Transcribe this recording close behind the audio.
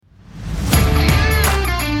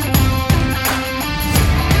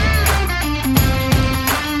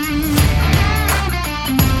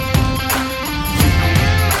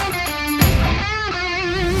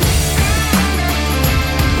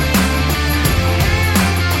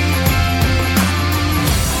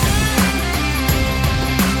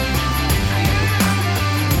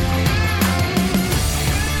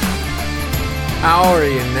are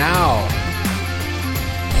you now?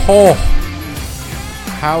 Oh,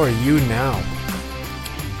 how are you now?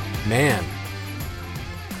 Man,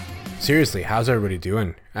 seriously, how's everybody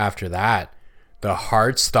doing after that? The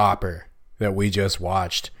heart stopper that we just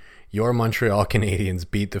watched. Your Montreal Canadiens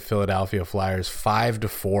beat the Philadelphia Flyers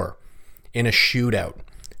 5-4 in a shootout.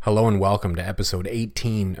 Hello and welcome to episode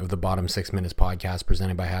 18 of the Bottom 6 Minutes podcast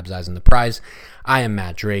presented by Habs Eyes on the Prize. I am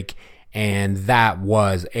Matt Drake, and that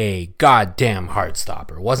was a goddamn heart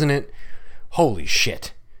stopper, wasn't it? Holy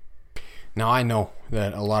shit. Now, I know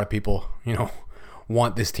that a lot of people,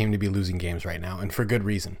 want this team to be losing games right now, and for good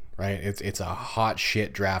reason, right? It's a hot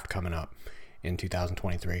shit draft coming up in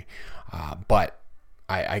 2023. But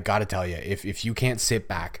I got to tell you, if you can't sit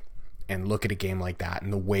back and look at a game like that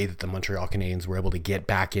and the way that the Montreal Canadiens were able to get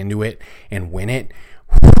back into it and win it,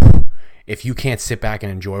 if you can't sit back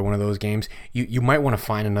and enjoy one of those games, you might want to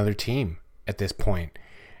find another team at this point.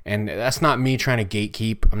 And that's not me trying to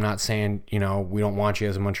gatekeep. I'm not saying, we don't want you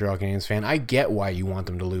as a Montreal Canadiens fan. I get why you want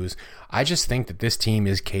them to lose. I just think that this team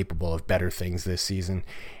is capable of better things this season.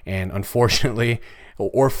 And unfortunately,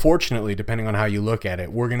 or fortunately, depending on how you look at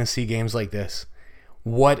it, we're going to see games like this.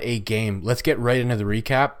 What a game. Let's get right into the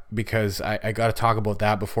recap because I got to talk about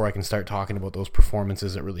that before I can start talking about those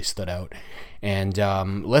performances that really stood out. And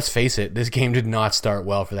let's face it, this game did not start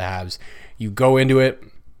well for the Habs. You go into it,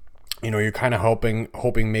 you're kind of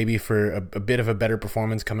hoping maybe for a bit of a better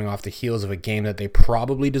performance coming off the heels of a game that they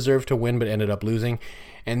probably deserved to win but ended up losing.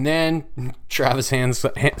 And then Travis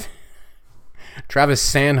Sanheim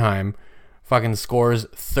fucking scores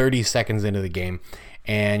 30 seconds into the game.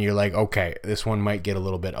 And you're like, okay, this one might get a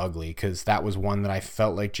little bit ugly because that was one that I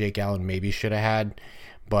felt like Jake Allen maybe should have had.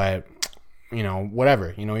 But,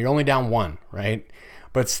 whatever. You're only down one, right?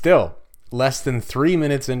 But still, less than 3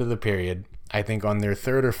 minutes into the period, I think on their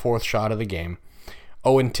third or fourth shot of the game,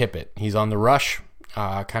 Owen Tippett, he's on the rush,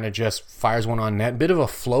 kind of just fires one on net. Bit of a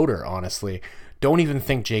floater, honestly. Don't even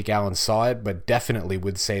think Jake Allen saw it, but definitely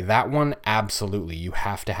would say that one, absolutely. You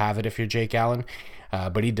have to have it if you're Jake Allen.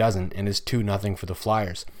 But he doesn't, and is 2-0 for the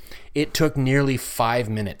Flyers. It took nearly 5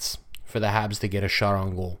 minutes for the Habs to get a shot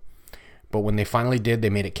on goal. But when they finally did, they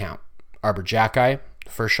made it count. Arber Xhekaj,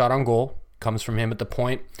 first shot on goal, comes from him at the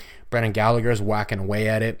point. Brendan Gallagher is whacking away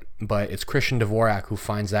at it, but it's Christian Dvorak who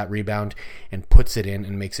finds that rebound and puts it in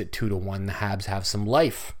and makes it 2-1. The Habs have some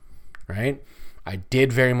life, right? I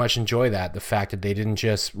did very much enjoy that, the fact that they didn't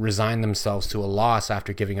just resign themselves to a loss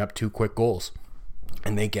after giving up 2 quick goals.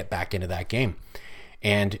 And they get back into that game.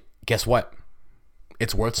 And guess what?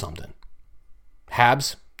 It's worth something.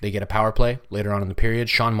 Habs, they get a power play later on in the period.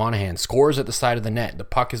 Sean Monahan scores at the side of the net. The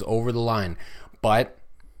puck is over the line. But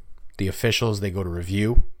the officials, they go to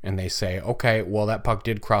review and they say, okay, well, that puck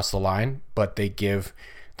did cross the line, but they give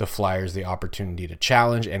the Flyers the opportunity to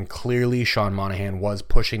challenge. And clearly, Sean Monahan was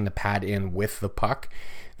pushing the pad in with the puck.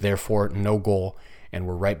 Therefore, no goal. And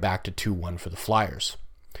we're right back to 2-1 for the Flyers.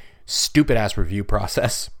 Stupid-ass review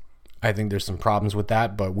process. I think there's some problems with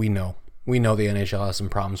that, but we know the NHL has some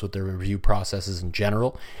problems with their review processes in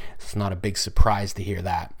general. It's not a big surprise to hear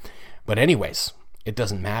that. But anyways, it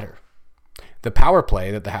doesn't matter. The power play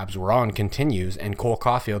that the Habs were on continues, and Cole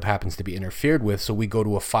Caulfield happens to be interfered with, so we go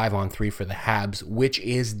to a 5-on-3 for the Habs, which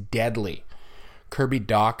is deadly. Kirby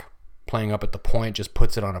Dach, playing up at the point, just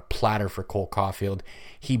puts it on a platter for Cole Caulfield.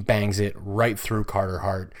 He bangs it right through Carter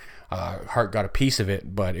Hart. Hart got a piece of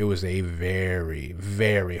it, but it was a very,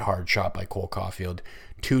 very hard shot by Cole Caulfield.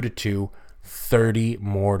 2-2, 30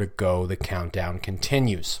 more to go. The countdown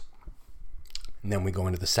continues. And then we go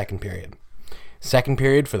into the second period. Second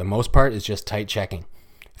period, for the most part, is just tight checking.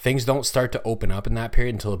 Things don't start to open up in that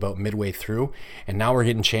period until about midway through, and now we're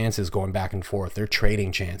getting chances going back and forth. They're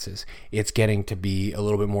trading chances. It's getting to be a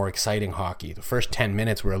little bit more exciting hockey. The first 10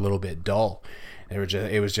 minutes were a little bit dull. It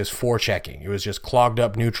was just forechecking. It was just clogged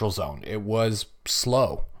up neutral zone. It was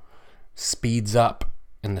slow. Speeds up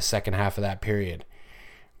in the second half of that period.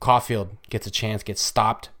 Caulfield gets a chance, gets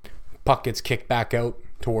stopped. Puck gets kicked back out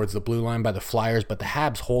towards the blue line by the Flyers, but the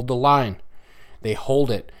Habs hold the line. They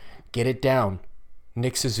hold it, get it down.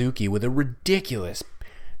 Nick Suzuki with a ridiculous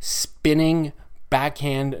spinning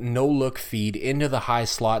backhand no-look feed into the high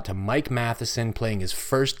slot to Mike Matheson, playing his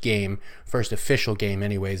first official game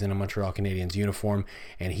anyways, in a Montreal Canadiens uniform,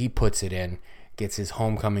 and he puts it in, gets his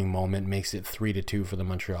homecoming moment, makes it 3-2 for the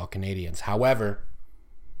Montreal Canadiens. However,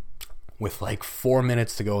 with like 4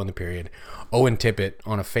 minutes to go in the period, Owen Tippett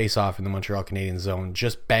on a face-off in the Montreal Canadiens zone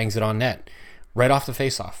just bangs it on net, right off the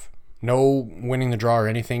face-off. No winning the draw or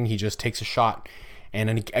anything, he just takes a shot.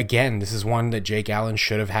 And again, this is one that Jake Allen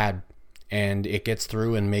should have had. And it gets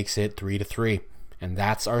through and makes it 3-3. And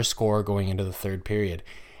that's our score going into the third period.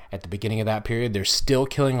 at the beginning of that period. They're still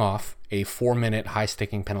killing off a 4-minute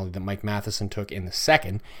high-sticking penalty that Mike Matheson took in the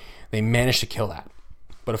second. They managed to kill that.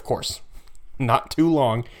 But of course, not too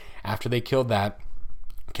long after they killed that,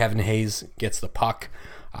 Kevin Hayes gets the puck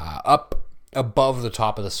up above the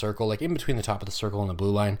top of the circle, like in between the top of the circle and the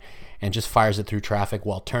blue line, and just fires it through traffic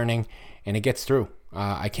while turning, and it gets through.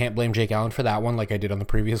 I can't blame Jake Allen for that one like I did on the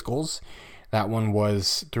previous goals. That one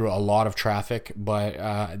was through a lot of traffic, but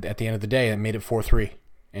at the end of the day, it made it 4-3.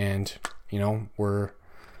 And, we're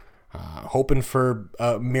hoping for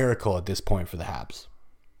a miracle at this point for the Habs.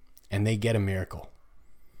 And they get a miracle.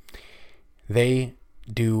 They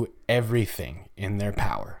do everything in their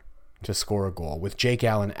power to score a goal. With Jake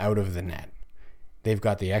Allen out of the net, they've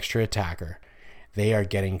got the extra attacker. They are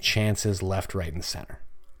getting chances left, right, and center.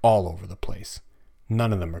 All over the place.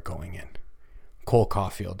 None of them are going in. Cole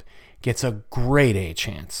Caulfield gets a grade A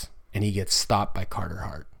chance, and he gets stopped by Carter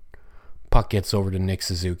Hart. Puck gets over to Nick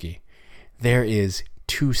Suzuki. There is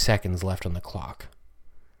 2 seconds left on the clock,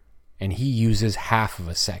 and he uses half of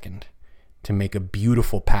a second to make a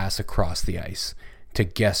beautiful pass across the ice to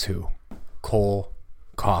guess who? Cole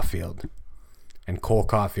Caulfield. And Cole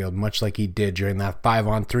Caulfield, much like he did during that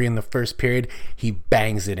 5-on-3 in the first period, he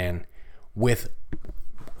bangs it in with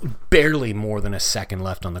barely more than a second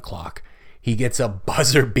left on the clock. He gets a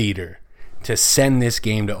buzzer beater to send this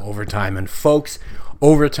game to overtime. And folks,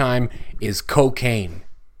 overtime is cocaine.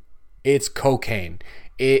 It's cocaine.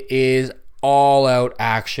 It is all out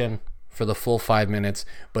action for the full 5 minutes,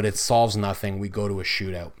 but it solves nothing. We go to a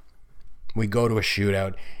shootout.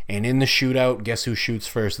 And in the shootout, guess who shoots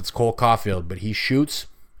first? It's Cole Caulfield, but he shoots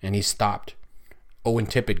and he's stopped. Owen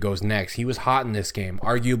Tippett goes next. He was hot in this game,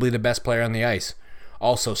 arguably the best player on the ice.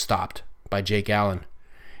 Also stopped by Jake Allen.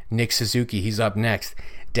 Nick Suzuki, he's up next.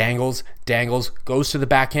 Dangles, goes to the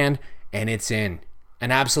backhand, and it's in.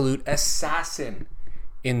 An absolute assassin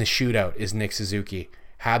in the shootout is Nick Suzuki.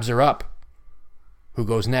 Habs are up. Who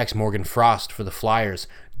goes next? Morgan Frost for the Flyers.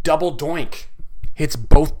 Double doink. Hits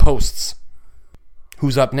both posts.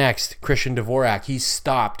 Who's up next? Christian Dvorak. He's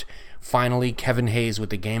stopped. Finally, Kevin Hayes with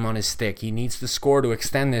the game on his stick. He needs to score to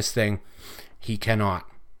extend this thing. He cannot.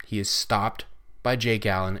 He is stopped by Jake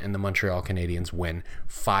Allen, and the Montreal Canadiens win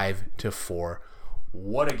 5-4.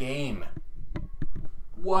 What a game.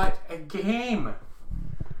 What a game.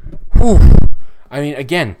 Whew. I mean,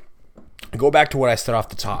 again, I go back to what I said off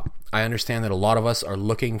the top. I understand that a lot of us are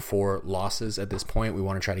looking for losses at this point. We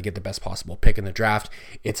want to try to get the best possible pick in the draft.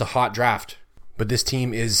 It's a hot draft, but this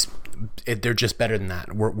team they're just better than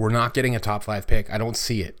that. We're not getting a top 5 pick. I don't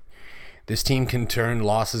see it. This team can turn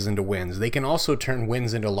losses into wins. They can also turn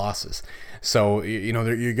wins into losses. So,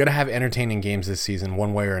 you're going to have entertaining games this season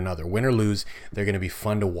one way or another. Win or lose, they're going to be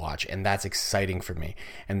fun to watch, and that's exciting for me.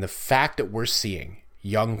 And the fact that we're seeing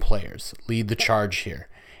young players lead the charge here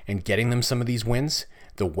and getting them some of these wins,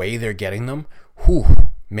 the way they're getting them,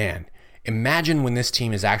 man. Imagine when this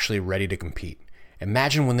team is actually ready to compete.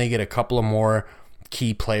 Imagine when they get a couple of more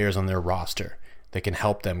key players on their roster that can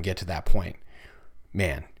help them get to that point.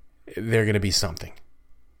 Man, they're going to be something.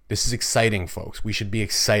 This is exciting, folks. We should be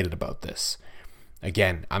excited about this.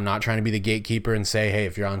 Again, I'm not trying to be the gatekeeper and say, hey,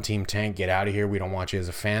 if you're on Team Tank, get out of here. We don't want you as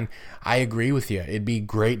a fan. I agree with you. It'd be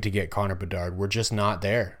great to get Connor Bedard. We're just not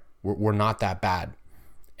there. We're not that bad.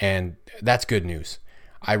 And that's good news.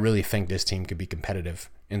 I really think this team could be competitive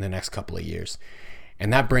in the next couple of years.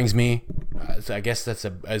 And that brings me, I guess that's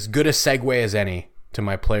as good a segue as any to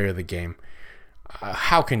my player of the game.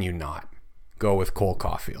 How can you not go with Cole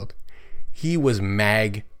Caulfield? He was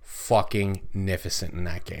mag-fucking-nificent in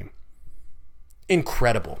that game.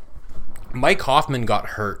 Incredible. Mike Hoffman got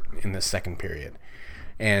hurt in the second period.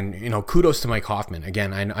 And, kudos to Mike Hoffman.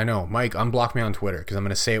 Again, I know, Mike, unblock me on Twitter because I'm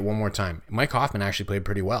going to say it one more time. Mike Hoffman actually played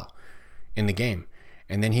pretty well in the game.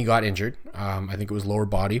 And then he got injured. I think it was lower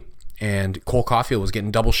body. And Cole Caulfield was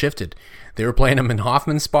getting double shifted. They were playing him in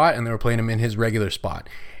Hoffman's spot and they were playing him in his regular spot.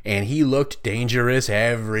 And he looked dangerous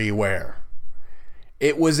everywhere.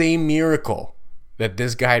 It was a miracle that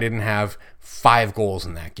this guy didn't have 5 goals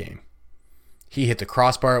in that game. He hit the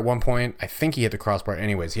crossbar at one point. I think he hit the crossbar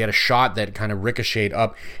anyways. He had a shot that kind of ricocheted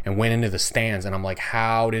up and went into the stands. And I'm like,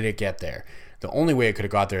 how did it get there? The only way it could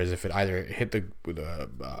have got there is if it either hit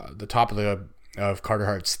the top of Carter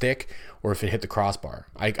Hart's stick or if it hit the crossbar.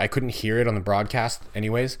 I couldn't hear it on the broadcast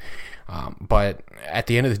anyways. But at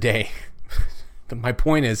the end of the day, my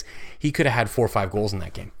point is he could have had 4 or 5 goals in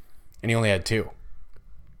that game. And he only had 2.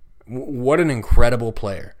 What an incredible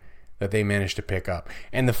player that they managed to pick up.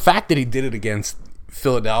 And the fact that he did it against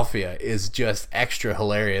Philadelphia is just extra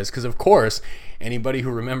hilarious because, of course, anybody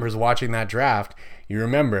who remembers watching that draft, you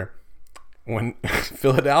remember when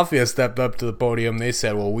Philadelphia stepped up to the podium, they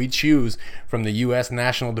said, well, we choose from the U.S.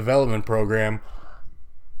 National Development Program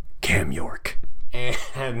Cam York.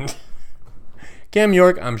 And Cam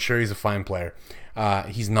York, I'm sure he's a fine player.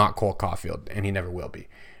 He's not Cole Caulfield, and he never will be.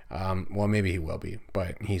 Well, maybe he will be,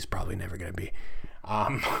 but he's probably never going to be.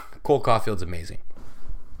 Cole Caulfield's amazing.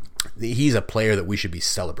 He's a player that we should be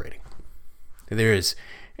celebrating. There is,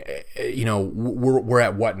 we're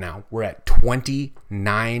at what now? We're at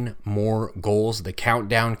 29 more goals. The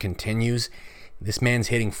countdown continues. This man's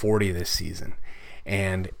hitting 40 this season,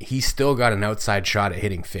 and he's still got an outside shot at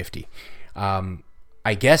hitting 50.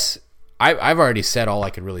 I guess I've already said all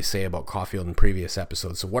I could really say about Caulfield in previous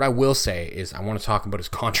episodes. So what I will say is I want to talk about his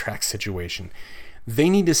contract situation. They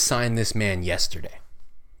need to sign this man yesterday.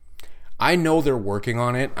 I know they're working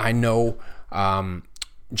on it. I know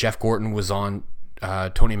Jeff Gorton was on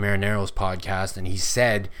Tony Marinaro's podcast, and he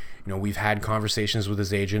said, we've had conversations with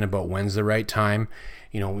his agent about when's the right time.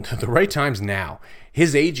 The right time's now.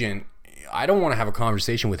 His agent, I don't want to have a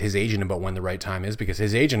conversation with his agent about when the right time is, because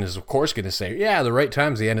his agent is, of course, going to say, yeah, the right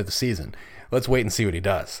time's the end of the season. Let's wait and see what he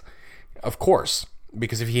does. Of course,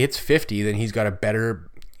 because if he hits 50, then he's got a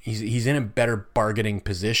better, he's in a better bargaining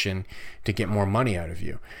position to get more money out of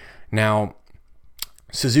you. Now,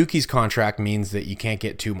 Suzuki's contract means that you can't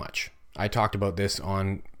get too much. I talked about this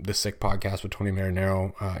on the Sick podcast with Tony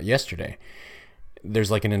Marinaro yesterday. There's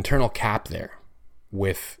like an internal cap there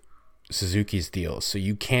with Suzuki's deals, so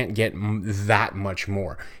you can't get that much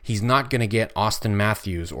more. He's not going to get Austin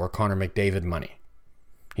Matthews or Connor McDavid money.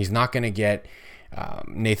 He's not going to get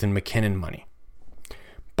Nathan McKinnon money.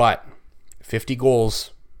 But 50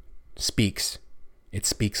 goals speaks. It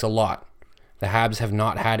speaks a lot. The Habs have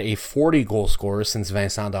not had a 40 goal scorer since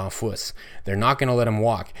Vincent D'Anfous. They're not going to let him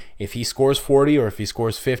walk. If he scores 40 or if he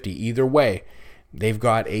scores 50, either way, they've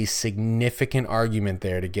got a significant argument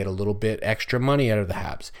there to get a little bit extra money out of the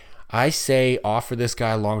Habs. I say offer this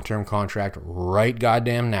guy a long-term contract right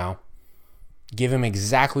goddamn now. Give him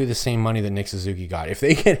exactly the same money that Nick Suzuki got. If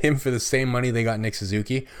they get him for the same money they got Nick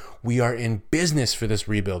Suzuki, we are in business for this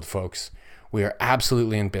rebuild, folks. We are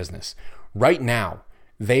absolutely in business. Right now,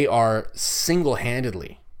 they are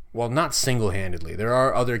single-handedly, well, not single-handedly, there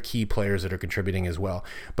are other key players that are contributing as well,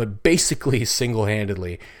 but basically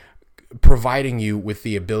single-handedly providing you with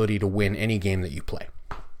the ability to win any game that you play.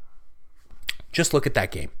 Just look at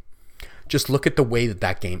that game. Just look at the way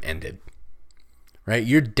that game ended. Right?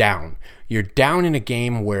 You're down. You're down in a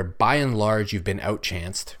game where, by and large, you've been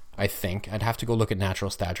outchanced, I think. I'd have to go look at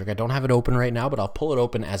Natural Stat Trick. I don't have it open right now, but I'll pull it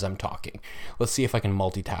open as I'm talking. Let's see if I can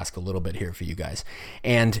multitask a little bit here for you guys.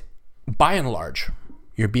 And by and large,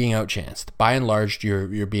 you're being outchanced. By and large,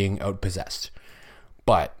 you're being outpossessed.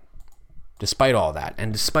 But despite all that,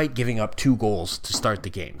 and despite giving up 2 goals to start the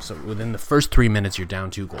game, so within the first 3 minutes, you're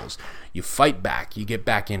down 2 goals. You fight back. You get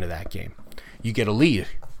back into that game. You get a lead.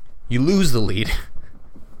 You lose the lead.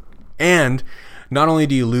 And not only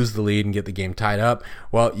do you lose the lead and get the game tied up,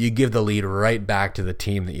 well, you give the lead right back to the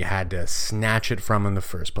team that you had to snatch it from in the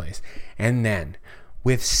first place. And then,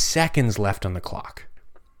 with seconds left on the clock,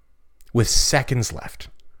 and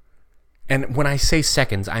when I say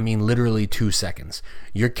seconds, I mean literally 2 seconds,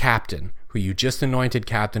 your captain, who you just anointed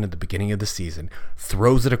captain at the beginning of the season,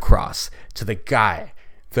 throws it across to the guy,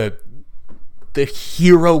 the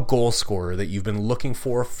hero goal scorer that you've been looking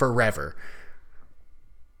for forever,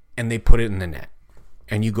 and they put it in the net,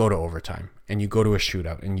 and you go to overtime, and you go to a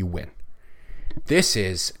shootout, and you win. This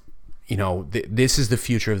is, this is the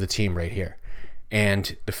future of the team right here.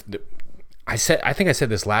 And I think I said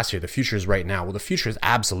this last year, the future is right now. Well, the future is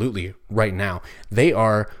absolutely right now. They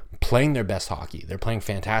are playing their best hockey. They're playing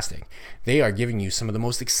fantastic. They are giving you some of the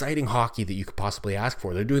most exciting hockey that you could possibly ask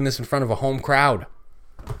for. They're doing this in front of a home crowd.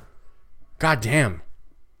 God damn.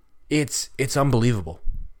 It's unbelievable.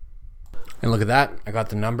 And look at that. I got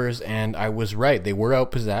the numbers, and I was right. They were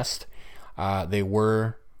outpossessed. They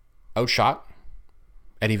were outshot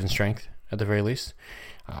at even strength, at the very least.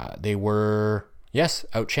 They were, yes,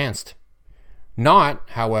 outchanced. Not,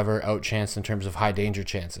 however, outchanced in terms of high danger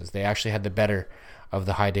chances. They actually had the better of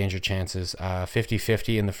the high danger chances,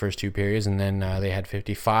 50-50 in the first 2 periods, and then they had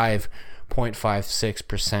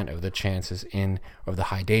 55.56% of the chances of the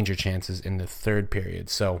high danger chances in the third period.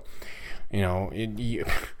 So,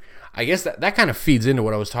 I guess that kind of feeds into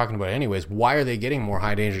what I was talking about anyways. Why are they getting more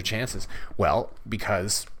high danger chances? Well,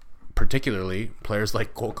 because particularly players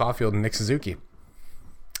like Cole Caulfield and Nick Suzuki.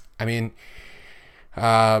 I mean,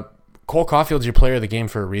 Cole Caulfield's your player of the game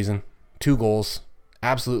for a reason. 2 goals,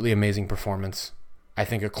 absolutely amazing performance. I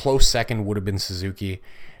think a close second would have been Suzuki.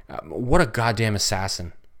 What a goddamn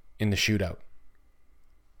assassin in the shootout.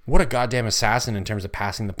 What a goddamn assassin in terms of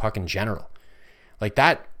passing the puck in general. Like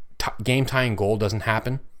that game-tying goal doesn't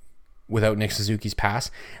happen without Nick Suzuki's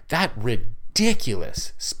pass. That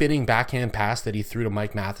ridiculous spinning backhand pass that he threw to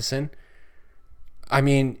Mike Matheson. I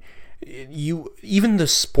mean, even the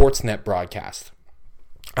Sportsnet broadcast.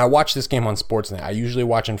 I watch this game on Sportsnet. I usually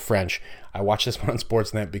watch in French. I watch this one on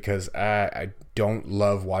Sportsnet because I don't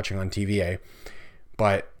love watching on TVA.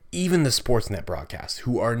 But even the Sportsnet broadcast,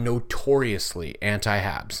 who are notoriously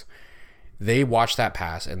anti-Habs, they watched that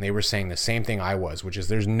pass and they were saying the same thing I was, which is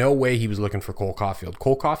there's no way he was looking for Cole Caulfield.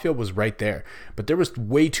 Cole Caulfield was right there, but there was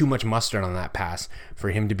way too much mustard on that pass for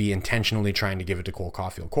him to be intentionally trying to give it to Cole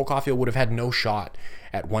Caulfield. Cole Caulfield would have had no shot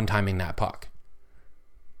at one-timing that puck.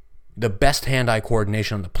 The best hand-eye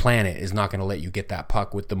coordination on the planet is not going to let you get that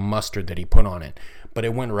puck with the mustard that he put on it. But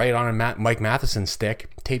it went right on Mike Matheson's stick,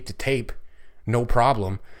 tape to tape, no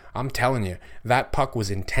problem. I'm telling you, that puck was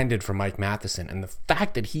intended for Mike Matheson. And the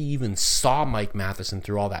fact that he even saw Mike Matheson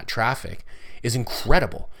through all that traffic is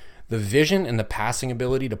incredible. The vision and the passing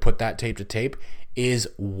ability to put that tape to tape is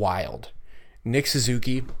wild. Nick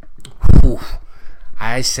Suzuki,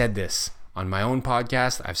 I said this on my own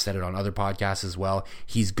podcast. I've said it on other podcasts as well.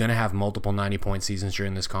 He's going to have multiple 90-point seasons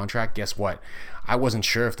during this contract. Guess what? I wasn't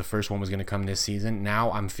sure if the first one was going to come this season.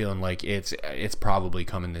 Now I'm feeling like it's probably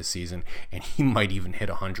coming this season, and he might even hit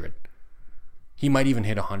 100. He might even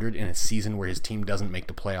hit 100 in a season where his team doesn't make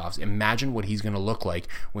the playoffs. Imagine what he's going to look like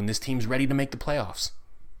when this team's ready to make the playoffs.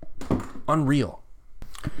 Unreal.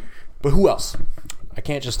 But who else? I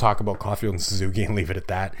can't just talk about Caulfield and Suzuki and leave it at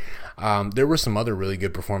that. There were some other really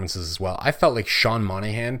good performances as well. I felt like Sean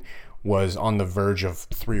Monahan was on the verge of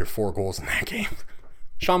 3 or 4 goals in that game.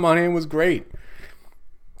 Sean Monahan was great.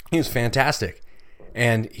 He was fantastic.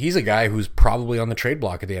 And he's a guy who's probably on the trade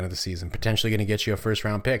block at the end of the season, potentially going to get you a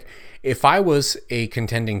first-round pick. If I was a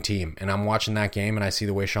contending team and I'm watching that game and I see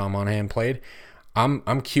the way Sean Monahan played, I'm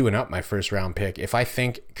queuing up my first-round pick. If I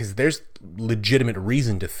think, because there's legitimate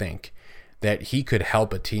reason to think that he could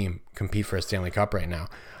help a team compete for a Stanley Cup right now.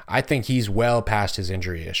 I think he's well past his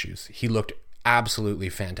injury issues. He looked absolutely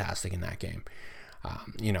fantastic in that game.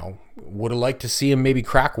 Would have liked to see him maybe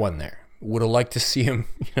crack one there. Would have liked to see him,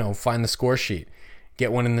 find the score sheet,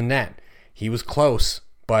 get one in the net. He was close,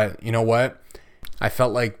 but you know what? I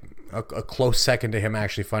felt like a close second to him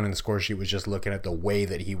actually finding the score sheet was just looking at the way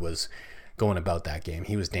that he was going about that game.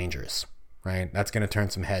 He was dangerous, right? That's going to turn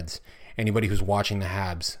some heads. Anybody who's watching the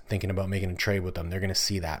Habs, thinking about making a trade with them, they're going to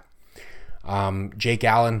see that. Jake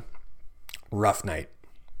Allen, rough night.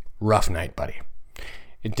 Rough night, buddy.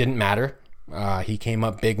 It didn't matter. He came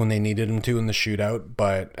up big when they needed him to in the shootout.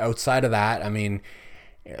 But outside of that, I mean,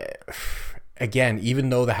 again, even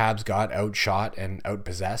though the Habs got outshot and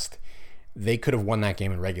outpossessed, they could have won that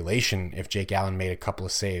game in regulation if Jake Allen made a couple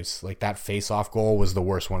of saves. Like that face-off goal was the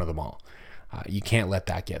worst one of them all. You can't let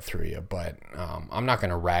that get through you. But I'm not going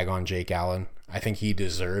to rag on Jake Allen. I think he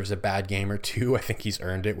deserves a bad game or two. I think he's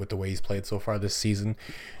earned it with the way he's played so far this season.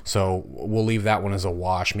 So we'll leave that one as a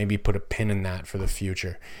wash. Maybe put a pin in that for the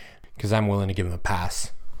future, because I'm willing to give him a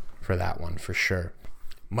pass for that one for sure.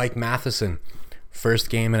 Mike Matheson, first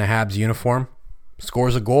game in a Habs uniform,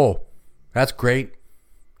 scores a goal. That's great.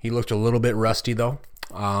 He looked a little bit rusty though.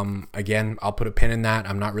 Again, I'll put a pin in that.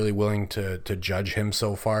 I'm not really willing to judge him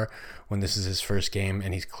so far when this is his first game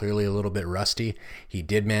and he's clearly a little bit rusty. He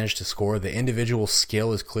did manage to score. The individual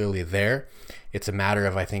skill is clearly there. It's a matter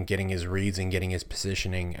of, I think, getting his reads and getting his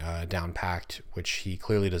positioning down packed, which he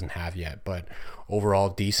clearly doesn't have yet, but overall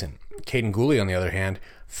decent. Caden Gooley, on the other hand,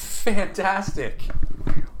 fantastic.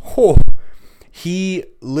 Oh, he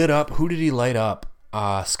lit up. Who did he light up?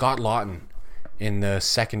 Scott Laughton. In the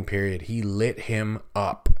second period, he lit him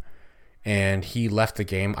up and he left the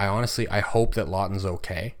game. I hope that Lawton's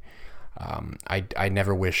okay. I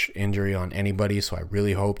never wish injury on anybody, so I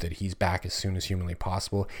really hope that he's back as soon as humanly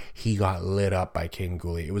possible. He got lit up by Caden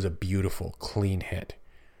Gooley. It was a beautiful, clean hit.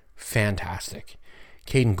 Fantastic.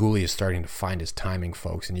 Caden Gooley is starting to find his timing,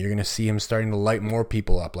 folks, and you're going to see him starting to light more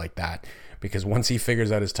people up like that, because once he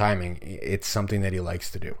figures out his timing, it's something that he likes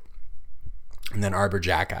to do. And then Arber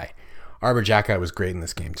Xhekaj was great in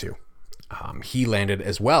this game too. He landed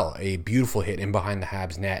as well a beautiful hit in behind the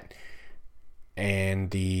Habs net.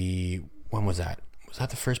 And when was that? Was that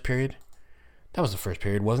the first period? That was the first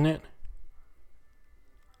period, wasn't it?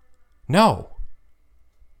 No.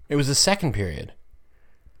 It was the second period.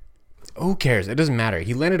 Who cares? It doesn't matter.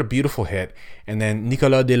 He landed a beautiful hit, and then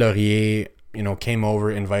Nicolas Deslauriers, came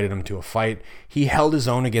over, invited him to a fight. He held his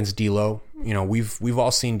own against D'Lo. We've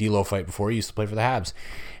all seen D'Lo fight before. He used to play for the Habs,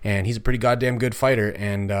 and he's a pretty goddamn good fighter.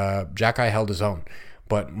 And Xhekaj held his own,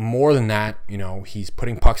 But more than that, he's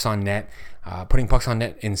putting pucks on net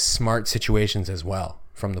in smart situations as well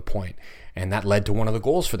from the point. And that led to one of the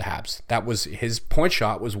goals for the Habs. That was his point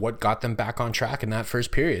shot was what got them back on track in that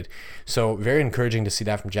first period. So very encouraging to see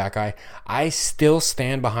that from Xhekaj. I still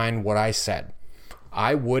stand behind what I said.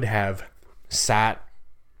 I would have sat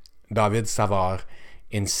David Savard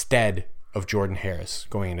instead of Jordan Harris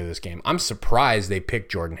going into this game. I'm surprised they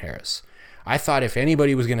picked Jordan Harris. I thought if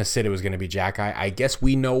anybody was going to sit, it was going to be Xhekaj. I guess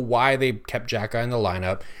we know why they kept Xhekaj in the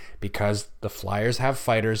lineup, because the Flyers have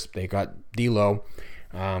fighters. They got D'Lo.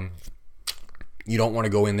 You don't want to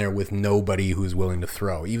go in there with nobody who's willing to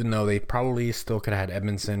throw, even though they probably still could have had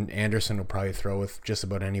Edmondson. Anderson will probably throw with just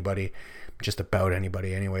about anybody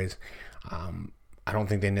anyways. I don't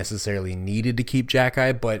think they necessarily needed to keep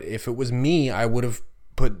Xhekaj, but if it was me, I would have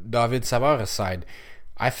put David Savard aside.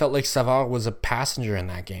 I felt like Savard was a passenger in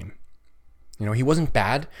that game. He wasn't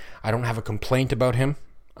bad. I don't have a complaint about him,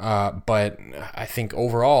 but I think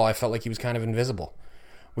overall I felt like he was kind of invisible,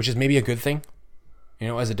 which is maybe a good thing.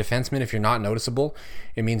 As a defenseman, if you're not noticeable,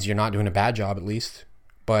 it means you're not doing a bad job at least.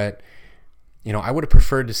 But, I would have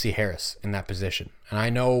preferred to see Harris in that position. And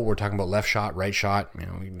I know we're talking about left shot, right shot.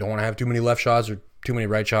 You don't want to have too many left shots or too many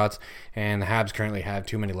right shots. And the Habs currently have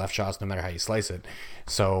too many left shots no matter how you slice it.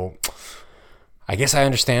 So I guess I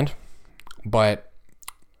understand. But,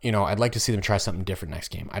 I'd like to see them try something different next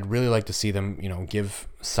game. I'd really like to see them, give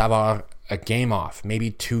Savard a game off, maybe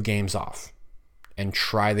 2 games off, and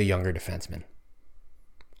try the younger defenseman.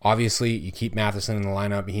 Obviously, you keep Matheson in the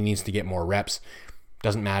lineup. He needs to get more reps.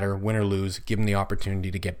 Doesn't matter, win or lose. Give him the opportunity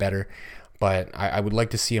to get better. But I would like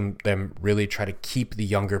to see them really try to keep the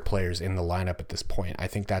younger players in the lineup at this point. I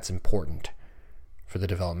think that's important for the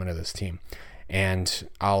development of this team. And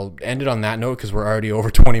I'll end it on that note because we're already over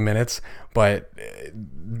 20 minutes. But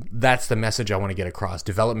that's the message I want to get across.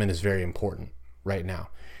 Development is very important right now.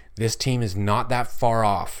 This team is not that far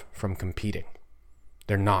off from competing.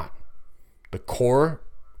 They're not. The core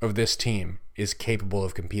of this team is capable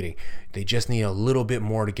of competing. They just need a little bit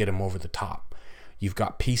more to get them over the top. You've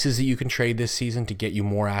got pieces that you can trade this season to get you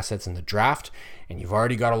more assets in the draft, and you've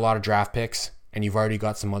already got a lot of draft picks, and you've already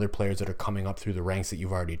got some other players that are coming up through the ranks that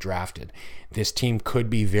you've already drafted. This team could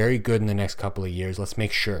be very good in the next couple of years. Let's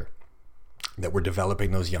make sure that we're developing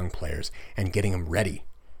those young players and getting them ready,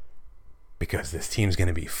 because this team's going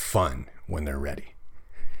to be fun when they're ready.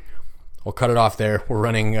 We'll cut it off there. We're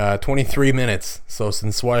running 23 minutes. So c'est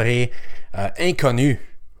une soirée inconnue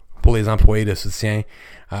pour les employés de soutien.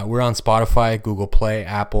 We're on Spotify, Google Play,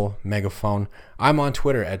 Apple, Megaphone. I'm on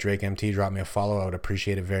Twitter at DrakeMT. Drop me a follow. I would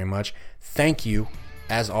appreciate it very much. Thank you,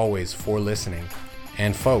 as always, for listening.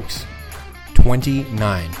 And folks,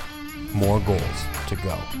 29 more goals to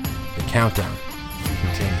go. The countdown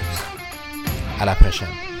continues. À la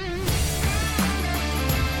prochaine.